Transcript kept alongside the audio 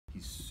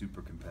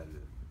super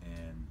competitive,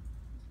 and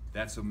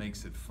that's what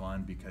makes it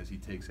fun because he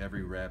takes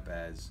every rep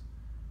as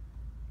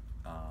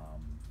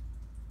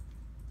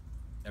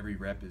every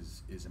rep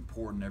is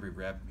important. Every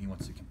rep he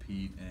wants to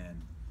compete,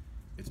 and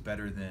it's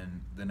better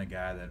than a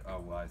guy that,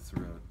 oh well, I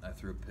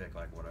threw a pick,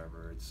 like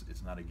whatever.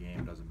 It's not a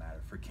game, doesn't matter.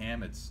 For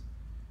Cam, it's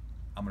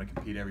I'm going to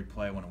compete every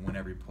play, I want to win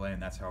every play,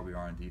 and that's how we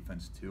are on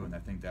defense too. And I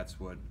think that's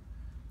what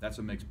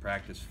makes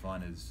practice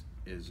fun is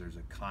there's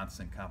a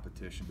constant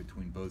competition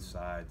between both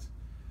sides,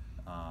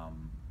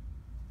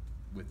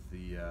 with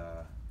the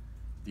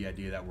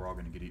idea that we're all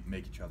going to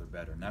make each other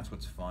better. And that's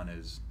what's fun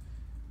is,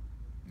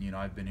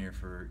 I've been here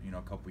for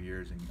a couple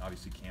years, and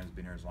obviously Cam's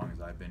been here as long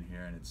as I've been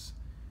here, and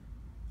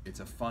it's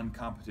a fun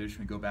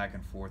competition. We go back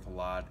and forth a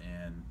lot,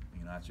 and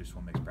that's just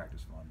what makes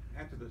practice fun.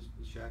 After the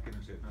Shaq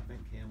interception, I think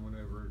Cam went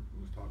over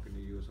and was talking to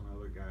you and some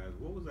other guys.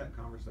 What was that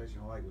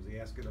conversation like? Was he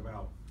asking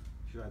about,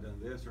 should I have done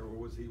this, or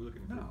was he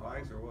looking for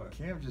advice, or what?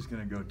 Cam's just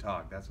gonna go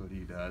talk. That's what he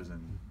does,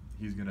 and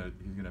he's gonna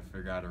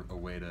figure out a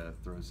way to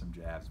throw some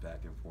jabs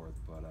back and forth.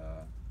 But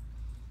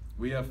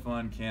we have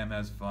fun. Cam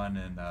has fun,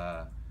 and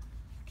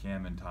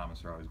Cam and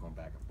Thomas are always going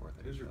back and forth.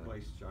 Who's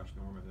replaced Josh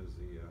Norman as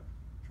the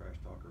trash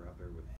talker out there with